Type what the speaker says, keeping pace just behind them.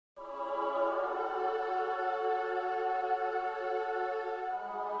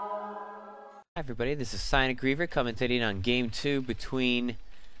Everybody, this is PsyonicReaver commentating on Game 2 between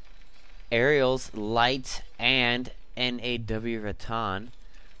AeriALs, LighT, and NaW-Ratan.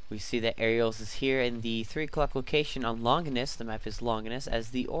 We see that AeriALs is here in the 3 o'clock location on Longinus. The map is Longinus as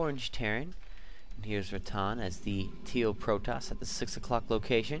the orange Terran. And here's Ratan as the teal Protoss at the 6 o'clock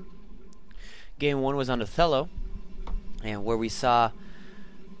location. Game 1 was on Othello, and where we saw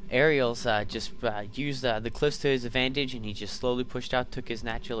AeriALs just used the cliffs to his advantage, and he just slowly pushed out, took his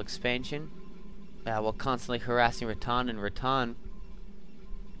natural expansion, while constantly harassing Ratan, and Ratan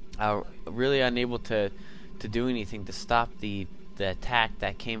really unable to do anything to stop the attack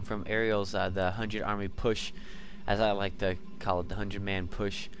that came from AeriALs, the 100 army push, as I like to call it, the 100-man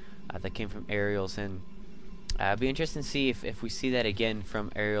push that came from AeriALs. And it'll be interesting to see if we see that again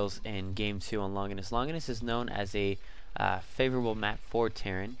from AeriALs in Game 2 on Longinus. Longinus is known as a favorable map for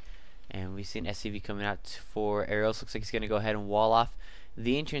Terran, and we've seen SCV coming out for AeriALs. Looks like he's going to go ahead and wall off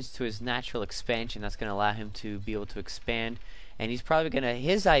the entrance to his natural expansion. That's going to allow him to be able to expand, and he's probably going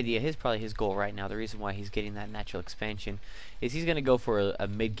to, probably his goal right now, the reason why he's getting that natural expansion, is he's going to go for a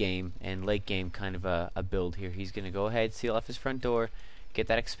mid-game and late-game kind of a build here. He's going to go ahead, seal off his front door, get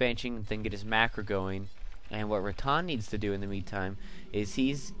that expansion, then get his macro going. And what Ratan needs to do in the meantime is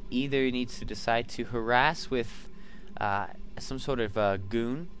he's either needs to decide to harass with some sort of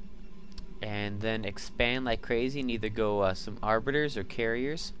goon, and then expand like crazy and either go some arbiters or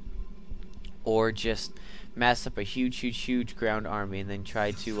carriers, or just mass up a huge ground army and then try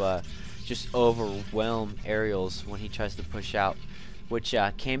to just overwhelm AeriALs when he tries to push out, which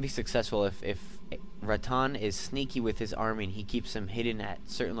can be successful if Ratan is sneaky with his army and he keeps them hidden at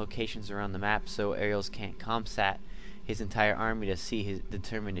certain locations around the map, so AeriALs can't comsat his entire army to see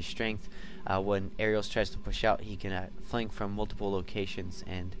determine his strength. When AeriALs tries to push out, he can flank from multiple locations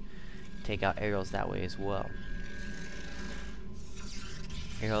and take out AeriALs that way as well.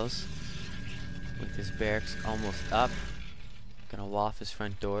 AeriALs with his barracks almost up, gonna wall off his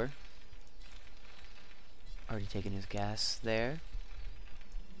front door. Already taking his gas there.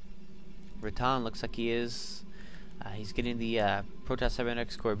 Ratan looks like he is. He's getting the Protoss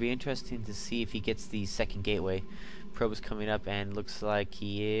cybernetics core. Be interesting to see if he gets the second gateway. Probe is coming up, and looks like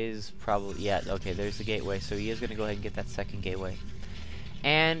he is probably, yeah, okay, there's the gateway, so he is going to go ahead and get that second gateway.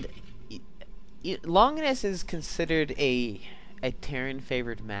 And Longinus is considered a Terran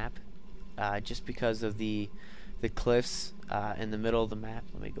favored map, just because of the cliffs in the middle of the map.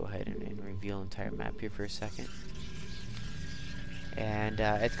 Let me go ahead and reveal the entire map here for a second. And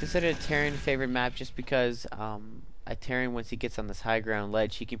it's considered a Terran favorite map just because a Terran, once he gets on this high ground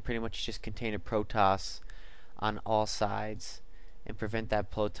ledge, he can pretty much just contain a Protoss on all sides and prevent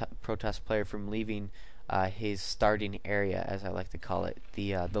that Protoss player from leaving his starting area, as I like to call it,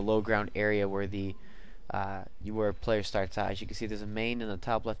 the low ground area where where a player starts out. As you can see, there's a main in the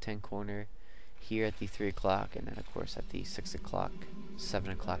top left hand corner here at the 3 o'clock, and then of course at the 6 o'clock,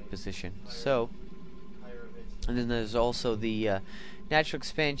 7 o'clock position. So, and then there's also the natural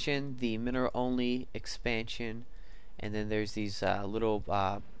expansion, the mineral only expansion, and then there's these little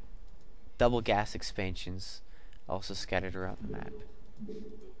double gas expansions also scattered around the map.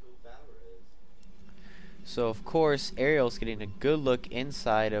 So of course AeriALs getting a good look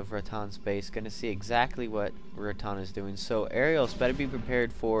inside of Ratan's base, going to see exactly what Ratan is doing. So AeriALs better be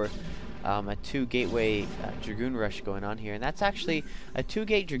prepared for a 2 gateway Dragoon rush going on here, and that's actually a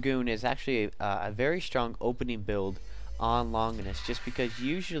 2-gate Dragoon is actually a very strong opening build on Longinus, just because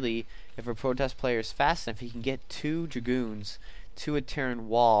usually if a Protoss player is fast enough, he can get 2 Dragoons to a Terran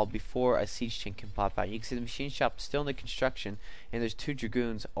wall before a siege chain can pop out. You can see the machine shop still in the construction, and there's 2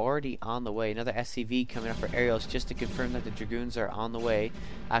 Dragoons already on the way. Another SCV coming up for AeriALs just to confirm that the Dragoons are on the way.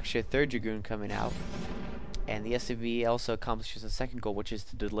 Actually, a 3rd Dragoon coming out. And the SCV also accomplishes a second goal, which is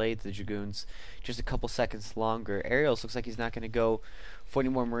to delay the Dragoons just a couple seconds longer. AeriALs looks like he's not going to go for any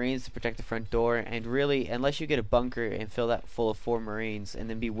more Marines to protect the front door, and really, unless you get a bunker and fill that full of 4 Marines and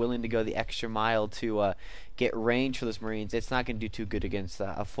then be willing to go the extra mile to get range for those Marines, it's not going to do too good against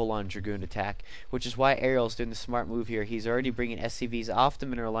a full-on Dragoon attack, which is why AeriALs doing the smart move here. He's already bringing SCVs off the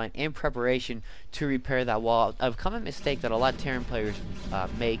mineral line in preparation to repair that wall. A common mistake that a lot of Terran players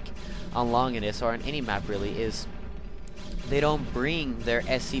make on Longinus, or on any map really, is they don't bring their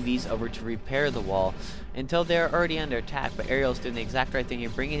SCVs over to repair the wall until they're already under attack. But AeriALs doing the exact right thing here,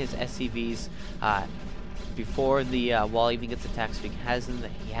 bringing his SCVs before the wall even gets attacked, so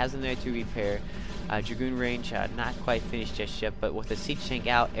he has them there to repair. Dragoon range not quite finished just yet, but with the siege tank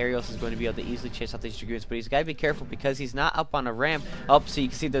out, AeriALs is going to be able to easily chase out these Dragoons, but he's got to be careful because he's not up on a ramp. Up, so you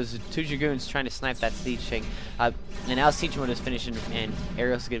can see those 2 Dragoons trying to snipe that siege tank. And now siege mode is finishing, and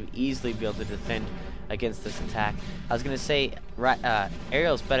AeriALs is going to easily be able to defend against this attack. I was going to say,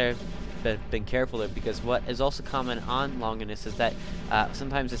 AeriALs better been careful there, because what is also common on Longinus is that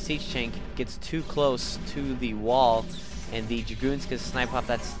sometimes the siege tank gets too close to the wall, and the Dragoons can snipe off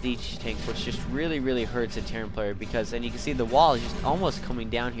that siege tank, which just really hurts a Terran player, because then you can see the wall is just almost coming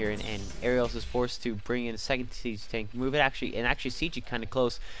down here, and AeriALs is forced to bring in a second siege tank, move it actually siege it kind of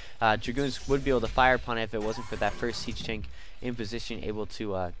close. Dragoons would be able to fire upon it if it wasn't for that first siege tank in position, able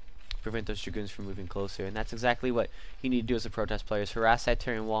to prevent those Dragoons from moving closer. And that's exactly what you need to do as a Protoss player, is harass that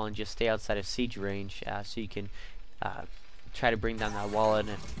Terran wall and just stay outside of siege range, so you can try to bring down that wall. And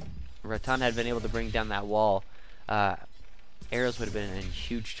if Ratan had been able to bring down that wall, AeriALs would have been in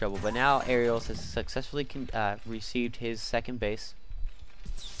huge trouble. But now AeriALs has successfully received his second base.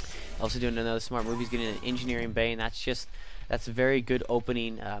 Also doing another smart move, he's getting an engineering bay, and that's a very good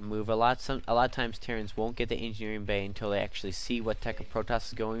opening move. A lot of times Terrans won't get the engineering bay until they actually see what tech of Protoss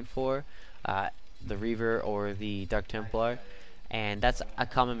is going for, the Reaver or the Dark Templar, and that's a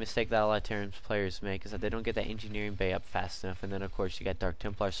common mistake that a lot of Terran players make, is that they don't get that engineering bay up fast enough, and then of course you got Dark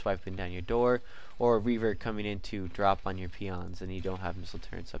Templar swiping down your door, or a Reaver coming in to drop on your peons, and you don't have missile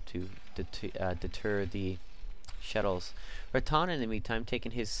turrets up to deter the shuttles. Ratan, in the meantime,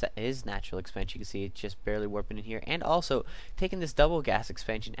 taking his natural expansion. You can see it just barely warping in here, and also taking this double gas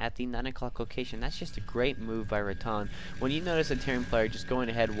expansion at the 9 o'clock location. That's just a great move by Ratan. When you notice a Terran player just going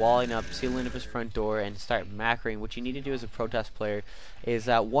ahead, walling up, sealing up his front door, and start macroing, what you need to do as a Protoss player is,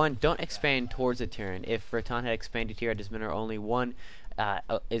 one, don't expand towards the Terran. If Ratan had expanded here at his mineral only, one,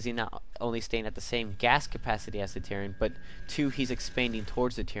 is he not only staying at the same gas capacity as the Terran, but two, he's expanding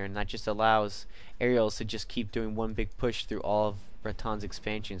towards the Terran. That just allows AeriALs to just keep doing one big push through all of Ratan's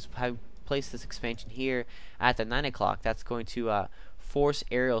expansions. If I place this expansion here at the 9 o'clock, that's going to force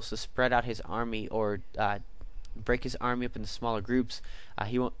AeriALs to spread out his army, or break his army up into smaller groups.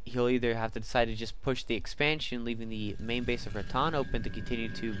 He'll either have to decide to just push the expansion, leaving the main base of Ratan open to continue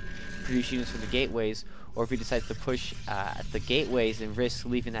to produce units from the gateways, or if he decides to push at the gateways and risk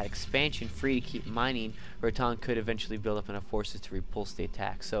leaving that expansion free to keep mining, Ratan could eventually build up enough forces to repulse the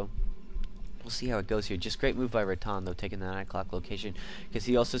attack. So we'll see how it goes here. Just great move by Ratan, though, taking the 9 o'clock location, because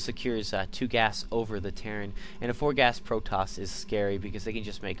he also secures 2 gas over the Terran. And a 4 gas Protoss is scary, because they can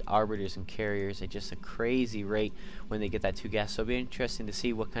just make arbiters and carriers at just a crazy rate when they get that 2 gas. So it'll be interesting to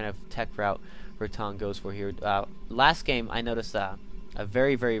see what kind of tech route Ratan goes for here. Last game, I noticed a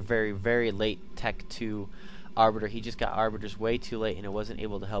very late tech 2 arbiter. He just got arbiters way too late, and it wasn't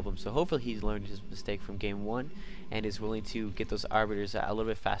able to help him. So hopefully he's learned his mistake from game 1 and is willing to get those arbiters a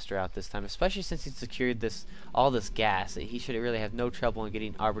little bit faster out this time, especially since he secured all this gas. He should really have no trouble in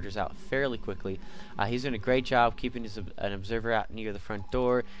getting arbiters out fairly quickly. He's doing a great job keeping an observer out near the front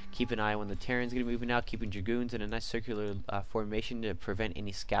door, keep an eye when the Terran's going to be moving out, keeping Dragoons in a nice circular formation to prevent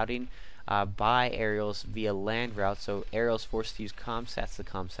any scouting by AeriALs via land route. So AeriALs forced to use comsats to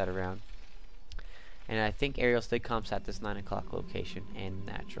comsat around. And I think AeriALs did comsat this 9 o'clock location and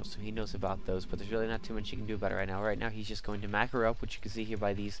natural, so he knows about those, but there's really not too much he can do about it right now. Right now he's just going to macro up, which you can see here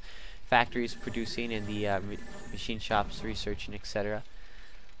by these factories producing and the machine shops researching, etc.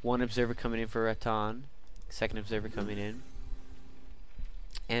 1 observer coming in for Ratan, 2nd observer coming in.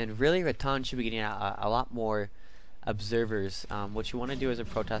 And really Ratan should be getting a lot more observers. What you want to do as a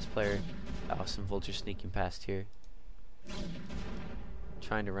Protoss player, some vultures sneaking past here.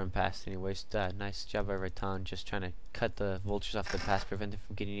 Trying to run past anyways. Nice job by Ratan, just trying to cut the vultures off the pass, prevent them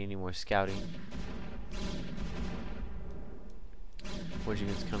from getting any more scouting.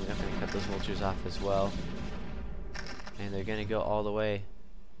 Wardragon's coming up and cut those vultures off as well. And they're gonna go all the way.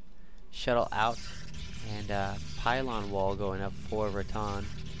 Shuttle out, and pylon wall going up for Ratan.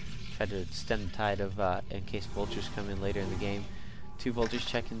 Try to stem the tide of in case vultures come in later in the game. 2 vultures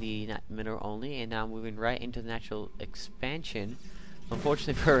checking the mineral only, and now moving right into the natural expansion.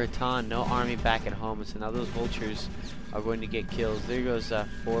 Unfortunately for Ratan, no army back at home, and so now those vultures are going to get kills. There goes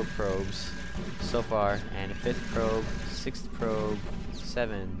 4 probes so far, and a 5th probe, 6th probe,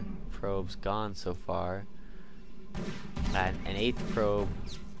 7 probes gone so far, and an 8th probe,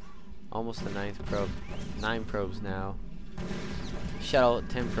 almost the 9th probe, 9 probes now. Shuttle,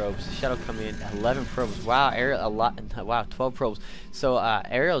 10 probes. Shuttle coming in, 11 probes. Wow, wow, 12 probes. So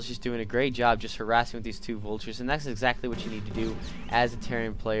AeriAL's just doing a great job just harassing with these 2 vultures, and that's exactly what you need to do as a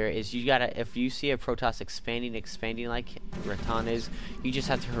Terran player. Is you gotta, if you see a Protoss expanding like Ratan is, you just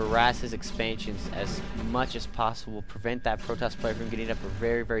have to harass his expansions as much as possible. Prevent that Protoss player from getting up a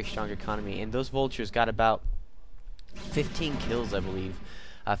very strong economy. And those vultures got about 15 kills, I believe.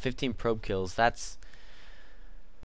 15 probe kills. That's